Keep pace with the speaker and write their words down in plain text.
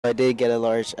I did get a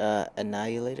large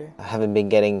annihilator. I haven't been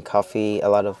getting a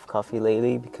lot of coffee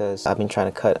lately because I've been trying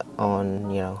to cut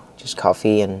on, just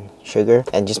coffee and sugar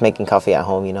and just making coffee at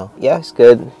home, Yeah, it's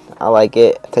good. I like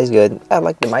it. It tastes good. I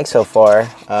like the mic so far.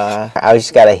 I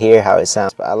just gotta hear how it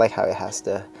sounds, but I like how it has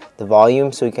the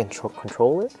volume so you can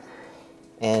control it.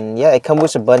 And yeah, it comes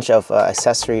with a bunch of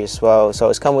accessories as well.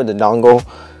 So it's come with a dongle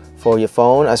for your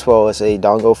phone as well as a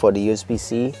dongle for the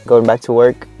USB-C. Going back to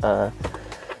work,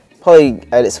 probably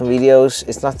edit some videos.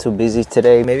 It's not too busy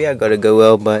today. Maybe I gotta go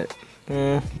well, but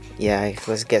yeah,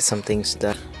 let's get some things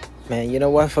done. Man, you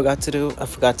know what I forgot to do? I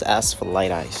forgot to ask for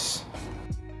light ice.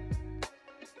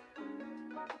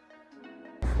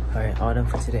 Alright, all done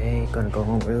for today. Gonna go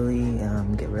home early,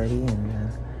 get ready,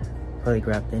 and probably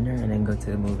grab dinner and then go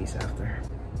to the movies after.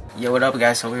 Yo, what up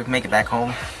guys? So we're making it back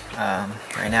home.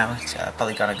 Right now,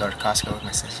 probably gonna go to Costco with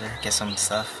my sister, get some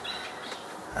stuff.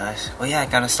 Well yeah, I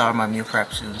gotta start my meal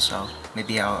prep soon, so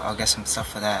maybe I'll get some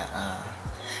stuff for that.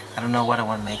 I don't know what I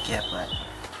want to make yet, but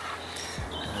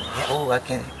yeah, oh, I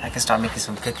can start making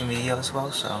some cooking videos as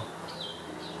well, so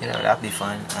that'll be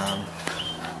fun.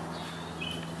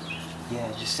 Yeah,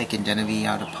 just taking Genevieve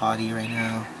out of potty right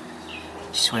now.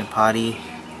 She went potty.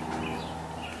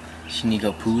 She need to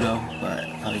go poo though, but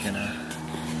probably gonna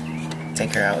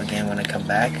take her out again when I come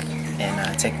back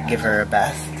and give her a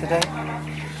bath today.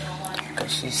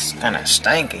 Cause she's kind of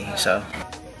stanky, so.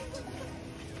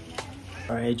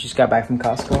 Alright, just got back from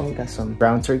Costco. Got some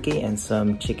brown turkey and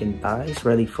some chicken thighs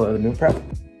ready for meal prep.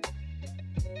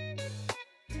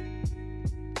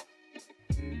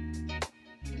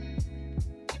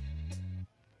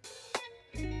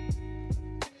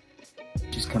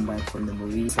 Just come back from the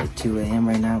movie. It's like 2 AM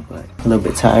right now, but a little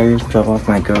bit tired. Drove off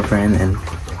my girlfriend and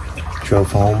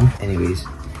drove home. Anyways,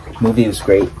 movie was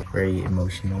great. Very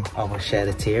emotional. Almost shed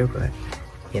a tear, but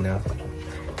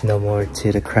no more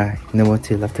to the cry. No more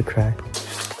to left to cry.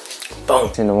 Boom!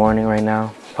 It's in the morning right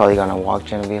now. Probably gonna walk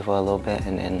Genevieve for a little bit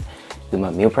and then do my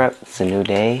meal prep. It's a new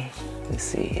day. Let's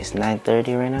see, it's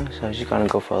 9:30 right now, so I'm just gonna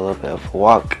go for a little bit of a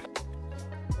walk.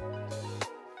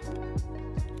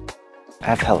 I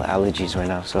have hella allergies right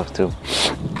now, so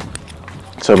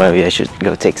maybe I should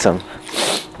go take some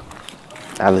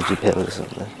allergy pills or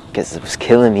something. Guess it was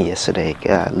killing me yesterday.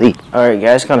 Golly. Alright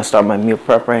guys, gonna start my meal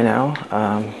prep right now.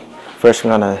 First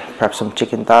I'm gonna prep some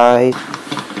chicken thighs.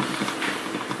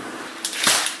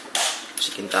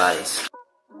 Chicken thighs.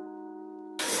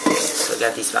 So I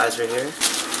got these thighs right here.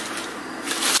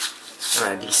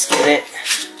 I'm gonna de-skin it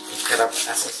and cut off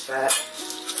excess fat.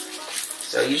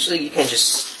 So usually you can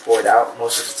just pour it out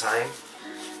most of the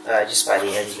time. Just by the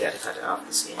end you gotta cut it off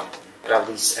the skin. Cut off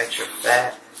these extra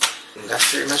fat. And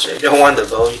that's pretty much it. If you don't want the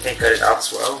bone, you can cut it off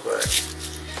as well, but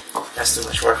that's too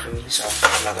much work for me, so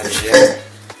I'm not gonna do that.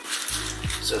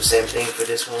 So same thing for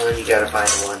this one, you gotta find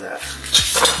one that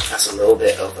has a little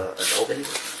bit of an opening.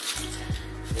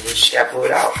 And you just gotta pull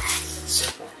it out.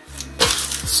 Simple.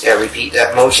 Just gotta repeat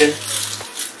that motion.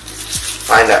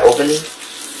 Find that opening.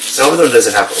 Some of them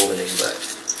doesn't have an opening, but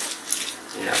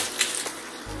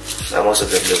not most of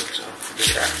them do. So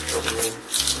just that opening.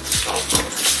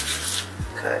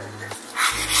 Cut.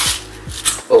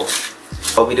 Oh,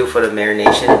 what we do for the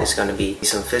marination is gonna be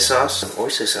some fish sauce, some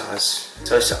oyster sauce,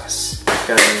 soy sauce,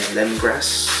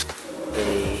 lemongrass,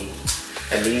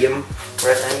 a medium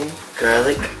red onion,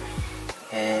 garlic,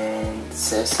 and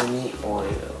sesame oil.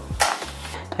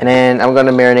 And then I'm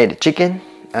gonna marinate the chicken.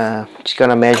 Just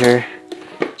gonna measure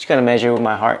with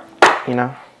my heart,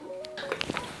 A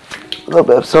little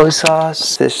bit of soy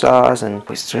sauce, fish sauce, and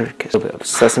oyster, a little bit of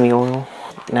sesame oil.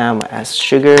 Now I'm gonna add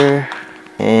sugar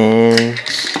and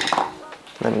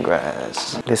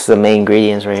lemongrass. This is the main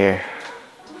ingredients right here.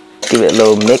 Give it a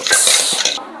little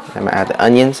mix. I'm gonna add the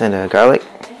onions and the garlic.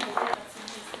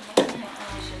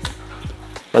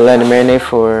 We'll let it marinate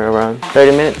for around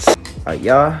 30 minutes. Alright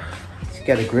y'all, just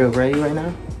got the grill ready right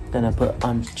now. Then I put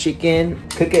on chicken,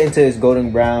 cook it until it's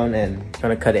golden brown, and I'm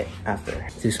gonna cut it after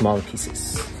to smaller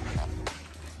pieces.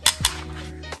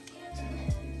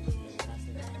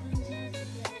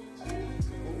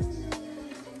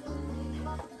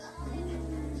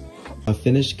 I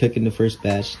finished cooking the first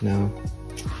batch. Now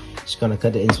just gonna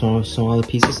cut it in smaller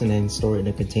pieces and then store it in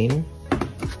a container.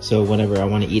 So whenever I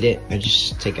want to eat it, I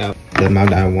just take out the amount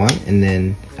that I want and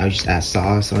then I'll just add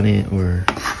sauce on it or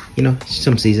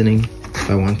some seasoning if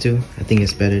I want to. I think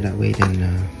it's better that way than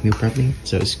meal prepping.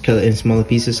 So just cut it in smaller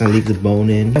pieces and leave the bone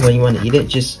in. When you want to eat it,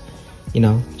 just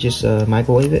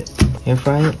microwave it, air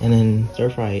fry it, and then stir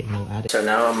fry it and add it. So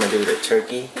now I'm gonna do the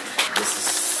turkey. This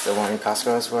is the one in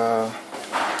Costco as well.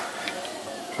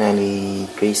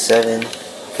 93.7.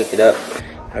 Cook it up.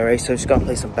 Alright, so just gonna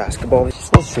play some basketball.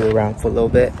 sit around for a little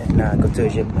bit and go to the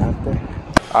gym after.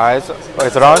 Alright, so,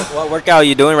 is it on? What workout are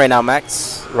you doing right now,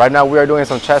 Max? Right now we are doing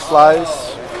some chest flies.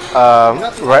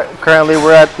 Currently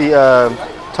we're at the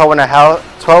 12 and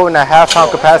a half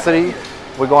pound capacity.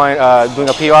 We're going doing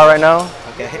a PR right now.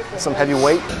 Okay. Some heavy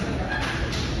weight.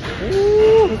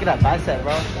 Ooh, look at that bicep,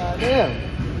 bro. God damn.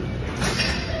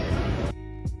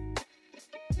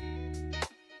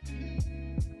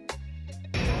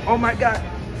 Oh my god.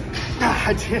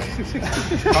 Can't cheat it.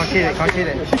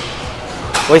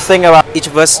 What do you think about each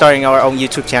of us starting our own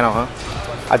YouTube channel, huh?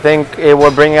 I think it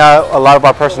will bring out a lot of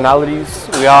our personalities.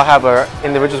 We all have our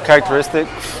individual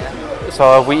characteristics.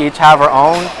 So if we each have our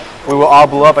own, we will all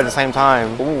blow up at the same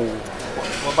time. Ooh.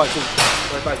 What about you?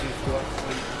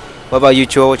 What about you,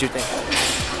 Chua? What you think?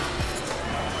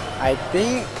 I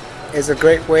think it's a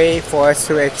great way for us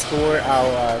to explore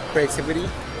our creativity,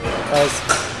 because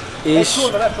each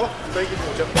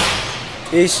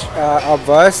of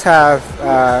us have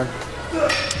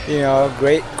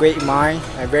great mind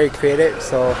and very creative.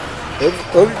 So it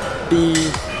would be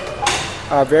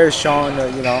very shown,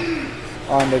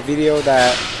 on the video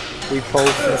that we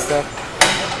post and stuff.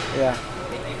 Yeah.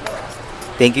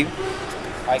 Thank you.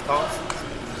 Icon.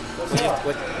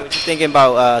 What you thinking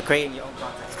about creating your own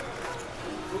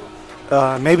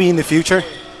content? Maybe in the future.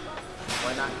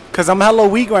 Why not? Because I'm hella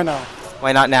weak right now.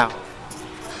 Why not now?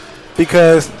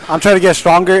 Because I'm trying to get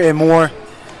stronger and more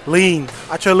lean.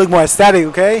 I try to look more aesthetic,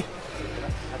 okay? I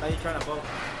thought you were trying to bulk.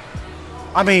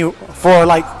 I mean, for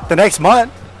like the next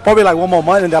month, probably like one more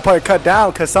month, and I'll probably cut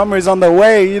down because summer is on the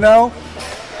way, you know?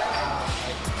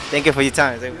 Thank you for your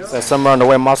time. Summer on the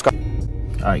way in Moscow.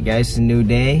 Alright guys, it's a new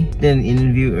day. Did an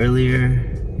interview earlier.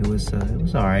 It was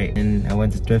alright. And I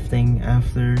went to thrifting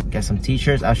after. Got some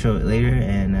t-shirts, I'll show it later.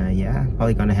 And yeah,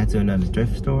 probably gonna head to another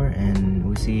thrift store and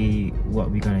we'll see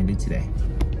what we're gonna do today.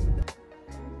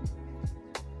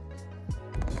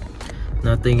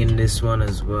 Nothing in this one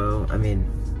as well. I mean,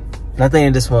 nothing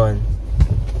in this one.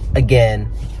 Again,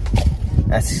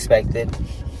 as expected.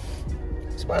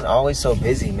 This one always so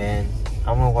busy, man. I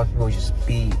don't know why people just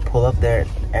pull up there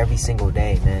every single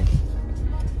day, man.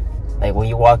 Like when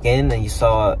you walk in and you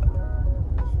saw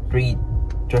 3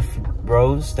 thrift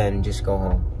bros, then just go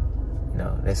home. You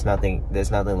know, there's nothing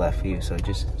left for you, so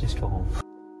just go home.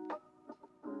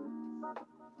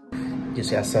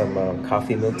 Just got some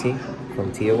coffee milk tea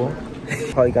from Tio.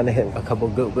 Probably gonna hit a couple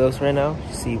Goodwills right now,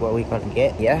 see what we gonna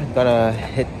get. Yeah, gonna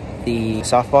hit the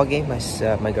softball game,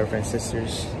 my girlfriend's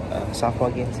sister's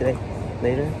softball game today,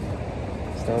 later.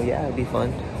 So yeah, it'll be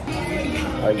fun.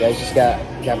 Alright guys, just got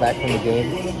back from the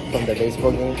game, from the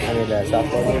baseball game. I'm in the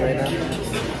softball game right now.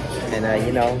 And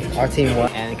you know, our team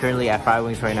won. And currently at Fried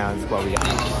Wings right now is what we got.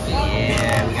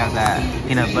 Yeah, we got that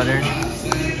peanut butter,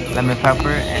 lemon pepper,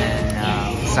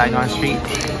 and Saigon Street,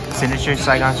 signature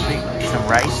Saigon Street, some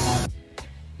rice.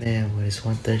 Man, when it's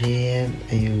 1:30 a.m.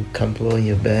 and you comfortable in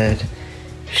your bed,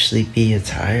 you're sleepy, you're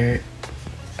tired,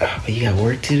 but you got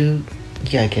work to do,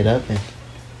 you gotta get up and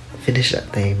finish that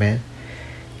thing, man.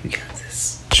 You got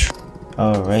this.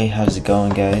 Alright, how's it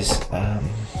going, guys?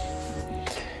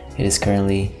 It is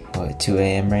currently, what, 2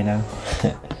 a.m. right now?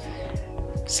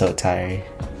 So tired.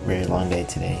 Very long day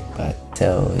today, but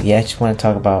so yeah, I just want to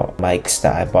talk about mics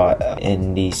that I bought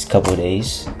in these couple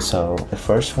days. So the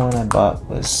first one I bought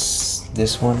was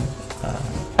this one.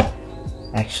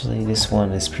 Actually, this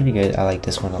one is pretty good. I like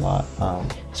this one a lot.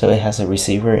 So it has a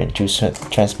receiver and juice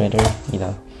transmitter, you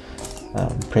know,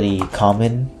 pretty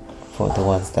common for the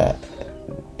ones that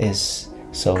is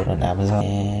sold on Amazon.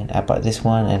 And I bought this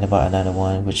one and I bought another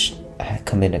one which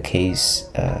come in a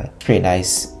case. Pretty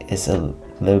nice. It's a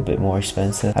little bit more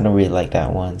expensive. I don't really like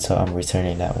that one, so I'm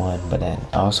returning that one. But then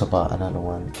I also bought another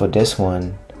one. For this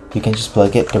one, you can just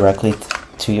plug it directly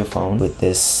to your phone with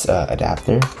this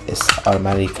adapter. It's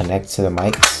automatically connect to the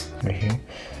mics right here.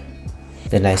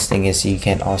 The nice thing is you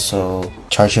can also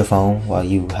charge your phone while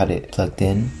you had it plugged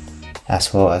in,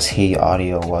 as well as hear your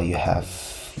audio while you have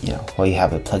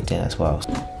it plugged in as well.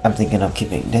 I'm thinking of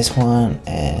keeping this one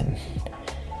and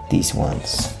these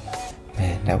ones.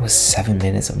 Man, that was 7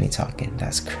 minutes of me talking.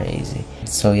 That's crazy.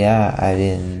 So yeah, I've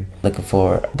been looking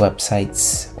for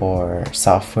websites or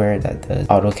software that does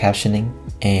auto captioning,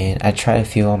 and I tried a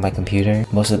few on my computer.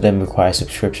 Most of them require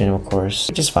subscription, of course,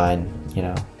 which is fine, you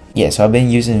know. Yeah, so I've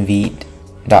been using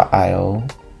Veed.io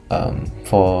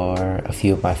for a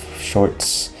few of my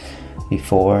shorts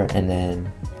before, and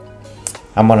then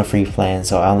I'm on a free plan,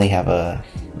 so I only have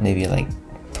maybe like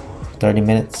 30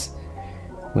 minutes,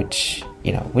 which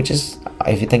is,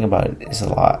 if you think about it, is a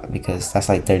lot, because that's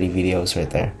like 30 videos right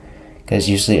there, because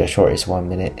usually a short is 1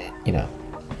 minute, you know,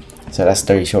 so that's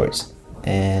 30 shorts.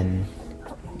 And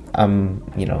I'm,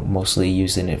 you know, mostly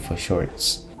using it for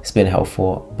shorts. It's been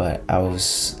helpful, but I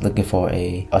was looking for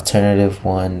a alternative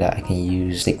one that I can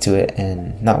use, stick to it,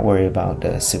 and not worry about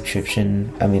the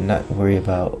subscription. I mean, not worry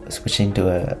about switching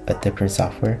to a different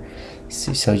software.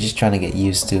 So just trying to get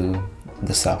used to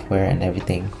the software and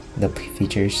everything, the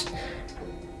features.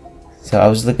 So I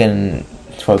was looking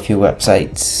for a few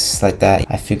websites like that.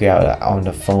 I figured out that on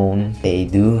the phone they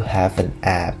do have an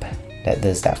app that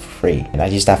does that for free, and I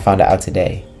found that out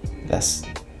today. That's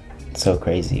so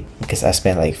crazy because I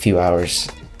spent like a few hours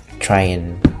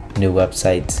trying new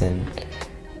websites and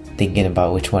thinking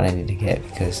about which one I need to get,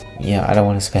 because you know, I don't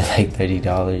want to spend like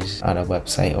 $30 on a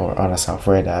website or on a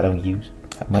software that I don't use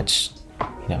that much,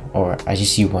 you know, or I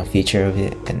just use one feature of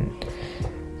it, and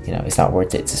you know, it's not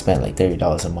worth it to spend like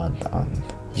 $30 a month on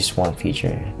just one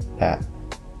feature that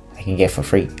I can get for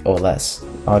free or less.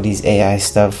 All these AI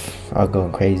stuff are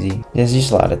going crazy. There's just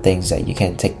a lot of things that you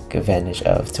can take advantage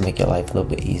of to make your life a little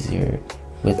bit easier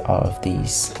with all of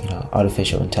these, you know,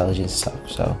 artificial intelligence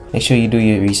stuff. So make sure you do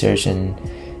your research and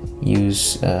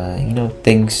use you know,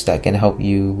 things that can help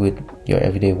you with your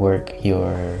everyday work,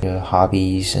 your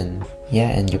hobbies, and yeah,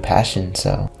 and your passion.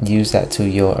 So use that to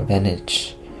your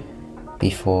advantage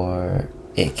before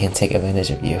it can take advantage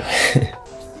of you.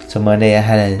 So Monday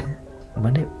yesterday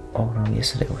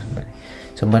was Monday.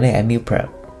 So Monday I meal prep.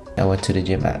 I went to the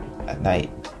gym at night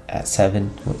at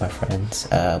 7 with my friends.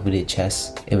 We did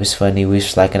chess. It was funny. We were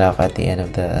slacking off at the end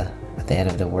of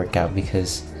the workout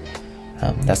because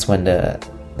that's when the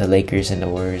Lakers and the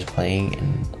Warriors playing,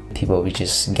 and people were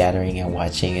just gathering and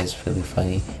watching. It's really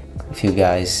funny. A few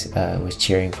guys was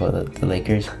cheering for the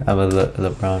Lakers. I'm a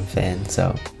LeBron fan,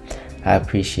 so I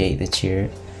appreciate the cheer,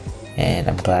 and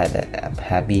I'm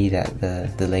happy that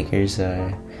the Lakers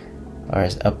are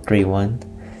up 3-1,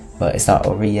 but it's not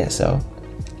over yet, so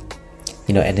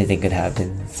you know, anything could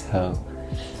happen. So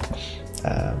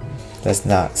let's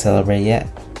not celebrate yet,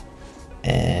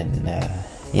 and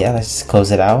yeah, let's just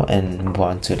close it out and move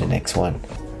on to the next one.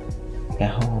 I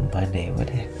got home on Monday. What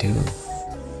did I do?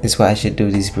 This is why I should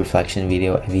do this reflection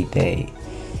video every day,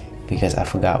 because I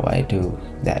forgot what I do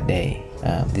that day.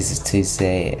 This is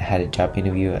Tuesday. I had a job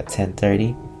interview at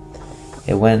 10:30.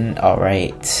 It went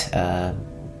alright.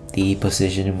 The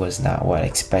position was not what I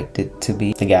expected to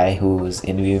be. The guy who was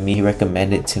interviewing me, he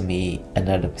recommended to me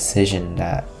another position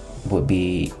that would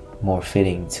be more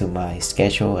fitting to my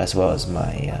schedule as well as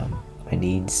my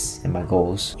needs and my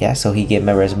goals. Yeah, so he gave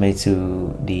my resume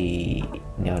to the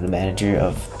manager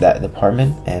of that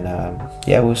department, and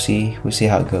yeah, we'll see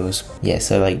how it goes. Yeah,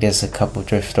 so like there's a couple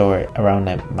thrift store around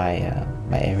my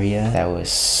area that was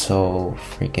so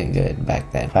freaking good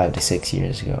back then, 5 to 6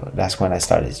 years ago. That's when I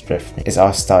started thrifting. It's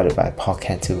all started by Paul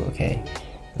Cantu. Okay,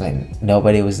 like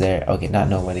nobody was there. Okay, not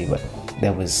nobody, but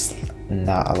there was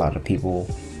not a lot of people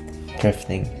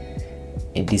thrifting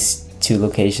in these two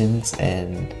locations,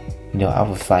 and you know, I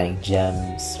was finding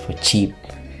gems for cheap,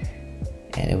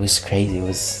 and it was crazy. It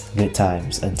was good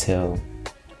times until,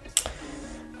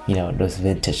 you know, those the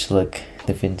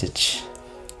vintage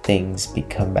things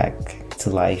come back to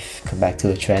life, come back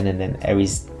to a trend, and then every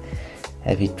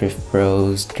thrift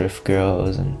bros, thrift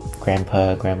girls, and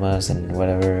grandmas, and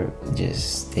whatever,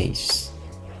 they just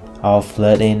all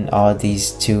flood in all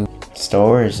these two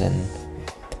stores, and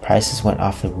the prices went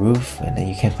off the roof, and then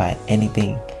you can't find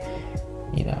anything.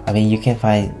 You know, I mean,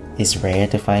 it's rare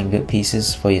to find good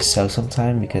pieces for yourself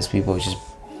sometimes, because people just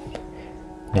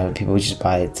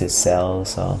buy it to sell.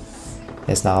 So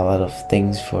there's not a lot of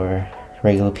things for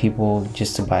regular people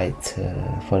just to buy it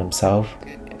for themselves.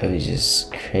 It was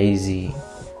just crazy,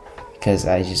 because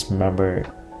I just remember,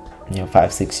 you know,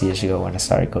 5-6 years ago when I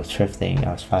started go thrifting,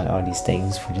 I was finding all these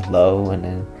things for low, and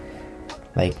then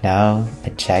like now a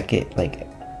jacket, like,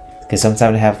 because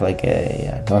sometimes they have like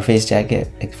a North Face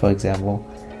jacket, like for example,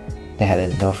 they had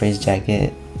a North Face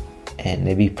jacket and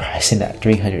they be pricing at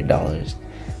 $300.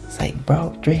 It's like,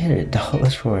 bro,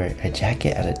 $300 for a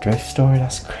jacket at a thrift store?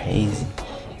 That's crazy.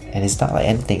 And it's not like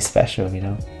anything special, you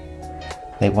know.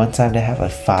 Like one time they have a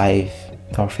 5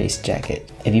 North Face jacket.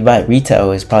 If you buy it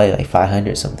retail, it's probably like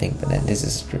 500 something, but then this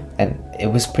is, and it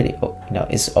was pretty, you know,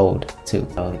 it's old too.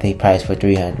 They priced for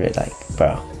 300, like,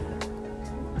 bro,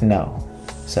 no.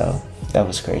 So that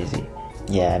was crazy.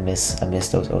 Yeah, I miss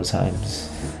those old times,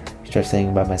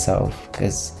 thrifting by myself,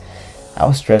 because I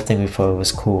was thrifting before it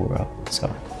was cool, bro.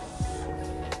 So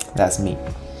that's me.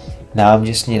 Now I'm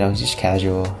just, you know, just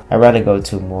casual. I'd rather go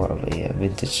to more of a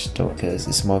vintage store because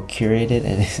it's more curated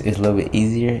and it's a little bit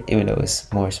easier, even though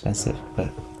it's more expensive.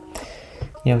 But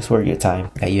you know, it's worth your time.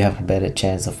 You have a better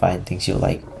chance of finding things you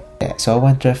like. Yeah, so I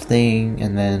went thrifting,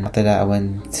 and then after that I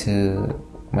went to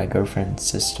my girlfriend's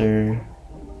sister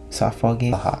softball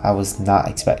game. I was not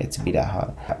expected to be that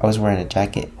hot. I was wearing a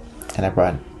jacket and I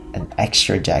brought an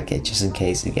extra jacket just in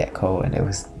case it get cold, and it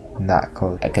was not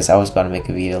cold because I was gonna make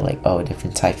a video like, oh,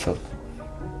 different type of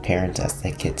parents as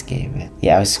the kids game. And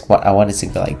yeah, I wanted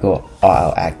to go all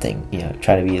out acting, you know,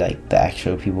 try to be like the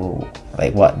actual people,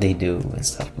 like what they do and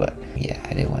stuff, but yeah,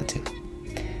 I didn't want to.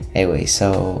 Anyway,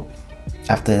 so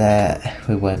after that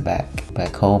we went back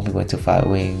home. We went to Five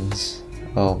Wings.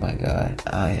 Oh my god,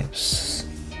 I am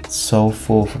so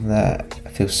full from that. I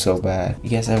feel so bad. You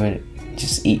guys ever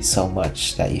just eat so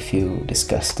much that you feel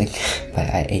disgusting?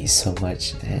 Like, I ate so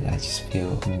much and I just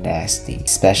feel nasty,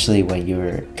 especially when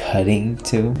you're cutting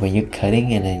too. When you're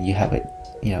cutting and then you have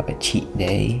a cheat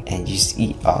day and you just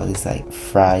eat all this like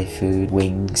fried food,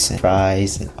 wings and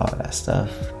fries and all that stuff.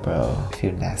 Bro, I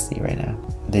feel nasty right now.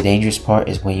 The dangerous part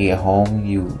is when you get home,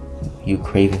 you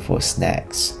craving for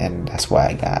snacks, and that's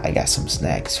why I got some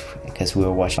snacks because we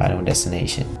were watching Final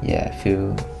Destination. Yeah, I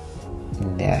feel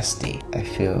nasty. I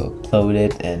feel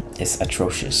bloated and it's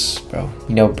atrocious, bro.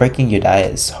 You know, breaking your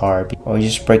diet is hard, or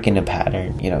just breaking the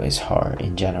pattern, you know, is hard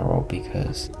in general,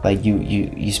 because like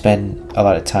you spend a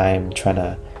lot of time trying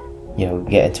to, you know,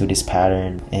 get into this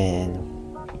pattern, and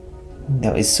you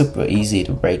know, it's super easy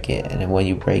to break it, and then when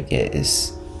you break it,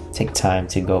 it's take time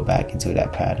to go back into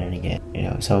that pattern again. You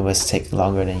know, some of us take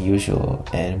longer than usual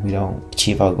and we don't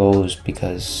achieve our goals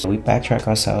because we backtrack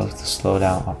ourselves to slow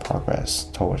down our progress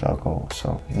towards our goal.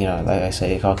 So, you know, like I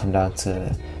say, it all comes down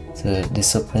to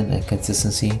discipline and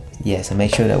consistency. Yeah, so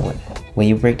make sure that when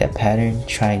you break that pattern,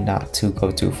 try not to go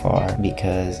too far,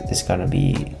 because it's gonna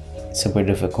be super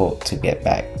difficult to get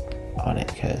back on it,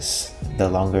 because the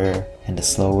longer and the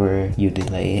slower you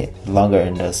delay it, the longer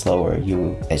and the slower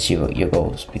you achieve your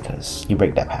goals, because you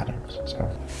break that pattern. So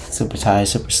super tired,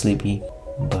 super sleepy,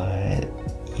 but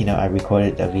you know, I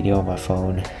recorded a video on my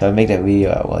phone. So I made that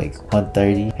video at like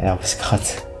 1:30 and I was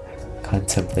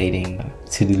contemplating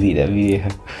to delete that video.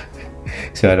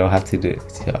 So I don't have to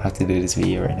do this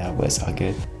video right now, but it's all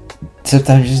good.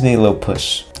 Sometimes you just need a little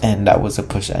push, and that was a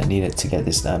push I needed to get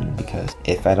this done, because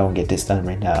if I don't get this done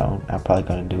right now, I'm probably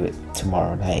gonna do it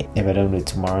tomorrow night. If I don't do it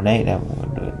tomorrow night, I'm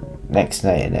gonna do it next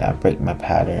night, and then I break my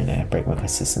pattern and I break my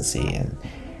consistency, and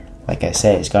like I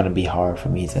said, it's gonna be hard for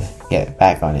me to get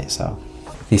back on it. So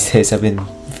these days I've been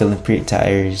feeling pretty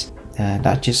tired,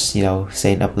 not just, you know,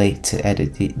 staying up late to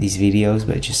edit these videos,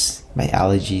 but just my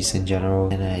allergies in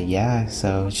general. And yeah,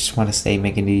 so just want to stay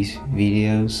making these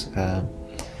videos.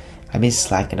 I've been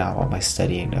slacking out on my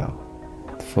studying though,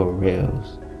 for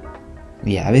reals.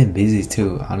 Yeah, I've been busy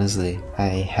too, honestly.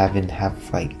 I haven't have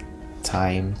like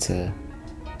time to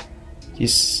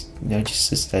just, you know, just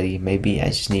to study. Maybe I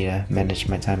just need to manage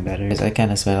my time better, because I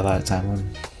kind of spend a lot of time on,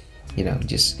 you know,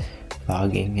 just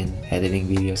vlogging and editing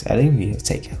videos. Editing videos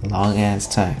take a long ass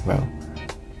time, bro.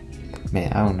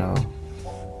 Man, I don't know.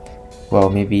 Well,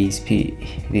 maybe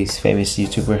these famous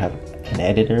YouTubers have an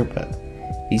editor, but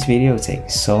these videos take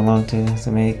so long to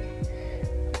make,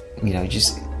 you know,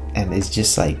 and it's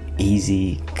just like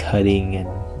easy cutting and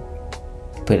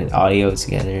putting audio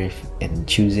together and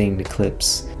choosing the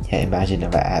clips. Yeah, imagine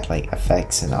if I add like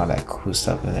effects and all that cool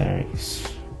stuff in there.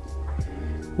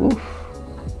 Woo.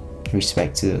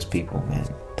 Respect to those people, man.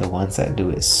 The ones that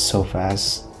do it so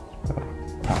fast.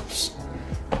 Props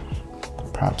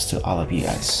to all of you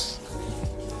guys.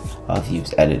 All of you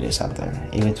editors out there,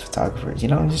 even photographers, you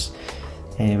know, just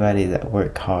anybody that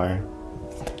work hard.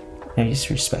 And just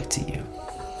respect to you.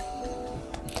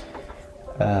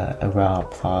 A round of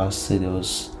applause to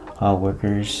those hard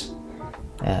workers.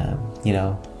 You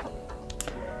know,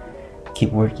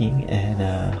 keep working, and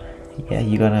yeah,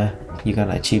 you're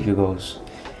gonna achieve your goals.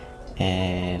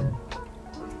 And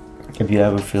if you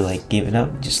ever feel like giving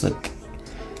up, just look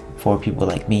for people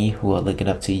like me who are looking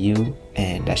up to you,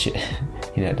 and that should,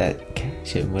 you know, that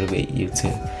should motivate you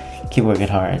to keep working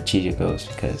hard and achieve your goals,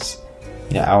 because,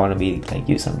 you know, I want to be like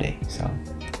you someday. So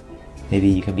maybe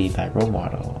you can be my role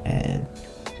model, and,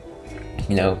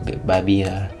 you know, by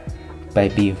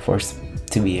being forced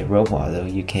to be a role model,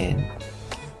 you can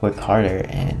work harder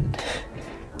and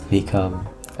become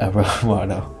a role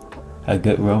model, a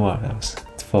good role model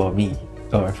for me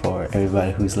or for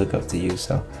everybody who's look up to you.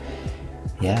 So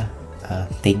yeah,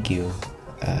 thank you.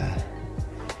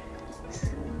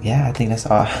 Yeah, I think that's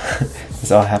all.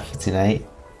 That's all I have for tonight,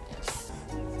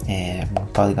 and I'm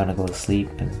probably gonna go to sleep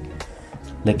and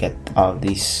look at all of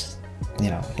these,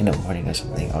 you know, in the morning or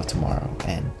something, or tomorrow.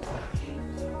 And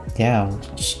yeah, I'll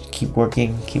just keep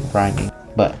working, keep grinding.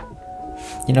 But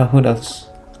you know, who knows?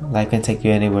 Life can take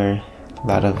you anywhere. A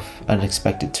lot of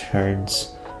unexpected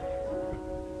turns.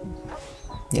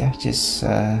 Yeah, just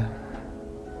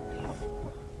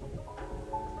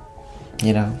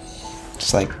you know,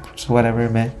 just like, just whatever,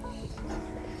 man.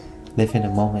 Live in the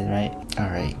moment, right?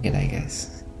 Alright, good night,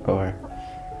 guys. Or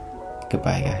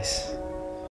goodbye, guys.